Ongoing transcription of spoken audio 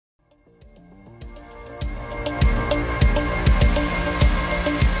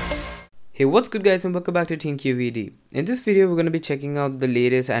Hey, what's good guys, and welcome back to TNQVD. In this video we're going to be checking out the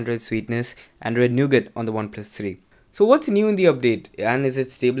latest Android sweetness, Android Nougat on the OnePlus 3. So what's new in the update, and is it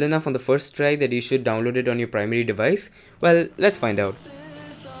stable enough on the first try that you should download it on your primary device? Well, let's find out.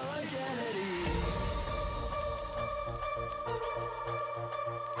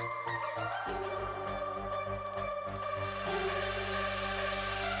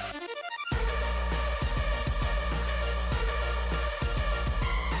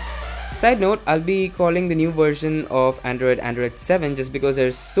 Side note, I'll be calling the new version of Android 7 just because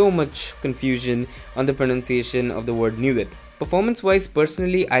there's so much confusion on the pronunciation of the word nougat. Performance wise,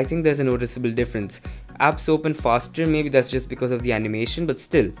 personally, I think there's a noticeable difference. Apps open faster, maybe that's just because of the animation, but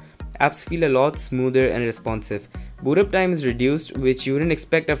still, apps feel a lot smoother and responsive. Boot up time is reduced, which you wouldn't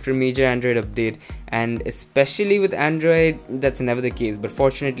expect after a major Android update, and especially with Android, that's never the case, but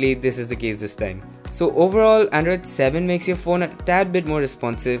fortunately this is the case this time. So overall, Android 7 makes your phone a tad bit more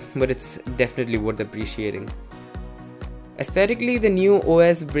responsive, but it's definitely worth appreciating. Aesthetically, the new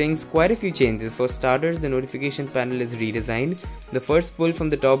OS brings quite a few changes. For starters, the notification panel is redesigned. The first pull from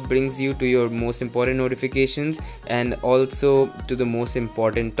the top brings you to your most important notifications and also to the most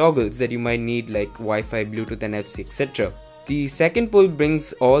important toggles that you might need, like Wi-Fi, Bluetooth, NFC, etc. The second pull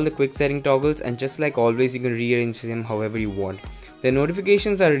brings all the quick setting toggles, and just like always, you can rearrange them however you want. The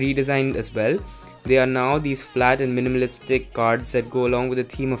notifications are redesigned as well. They are now these flat and minimalistic cards that go along with the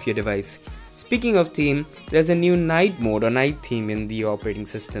theme of your device. Speaking of theme, there's a new night mode or night theme in the operating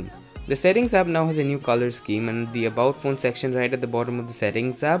system. The settings app now has a new color scheme, and the about phone section right at the bottom of the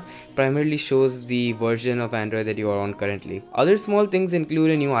settings app primarily shows the version of Android that you are on currently. Other small things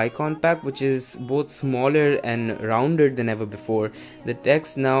include a new icon pack, which is both smaller and rounder than ever before. The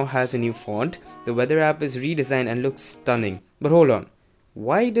text now has a new font. The weather app is redesigned and looks stunning. But hold on,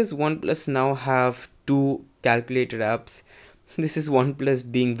 why does OnePlus now have two calculator apps? This is OnePlus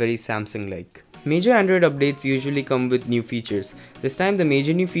being very Samsung-like. Major Android updates usually come with new features. This time the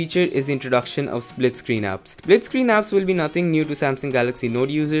major new feature is the introduction of split screen apps. Split screen apps will be nothing new to Samsung Galaxy Note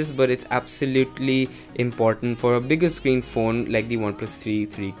users, but it's absolutely important for a bigger screen phone like the OnePlus 3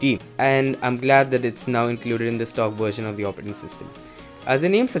 3T. And I'm glad that it's now included in the stock version of the operating system. As the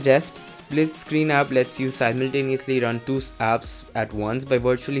name suggests, split screen app lets you simultaneously run two apps at once by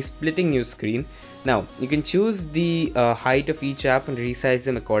virtually splitting your screen. Now, you can choose the height of each app and resize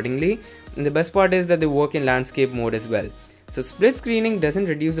them accordingly, and the best part is that they work in landscape mode as well. So split screening doesn't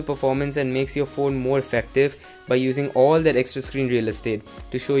reduce the performance and makes your phone more effective by using all that extra screen real estate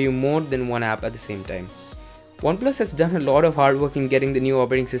to show you more than one app at the same time. OnePlus has done a lot of hard work in getting the new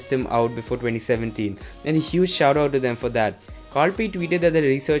operating system out before 2017, and a huge shout out to them for that. Carl P tweeted that the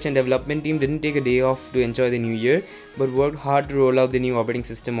research and development team didn't take a day off to enjoy the new year, but worked hard to roll out the new operating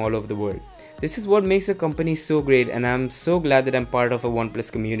system all over the world. This is what makes the company so great, and I'm so glad that I'm part of a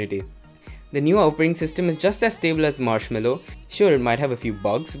OnePlus community. The new operating system is just as stable as Marshmallow. Sure, it might have a few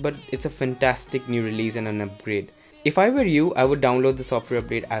bugs, but it's a fantastic new release and an upgrade. If I were you, I would download the software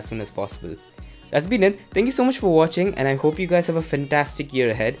update as soon as possible. That's been it. Thank you so much for watching, and I hope you guys have a fantastic year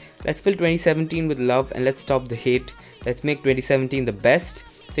ahead. Let's fill 2017 with love and let's stop the hate. Let's make 2017 the best.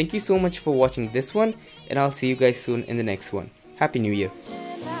 Thank you so much for watching this one, and I'll see you guys soon in the next one. Happy New Year.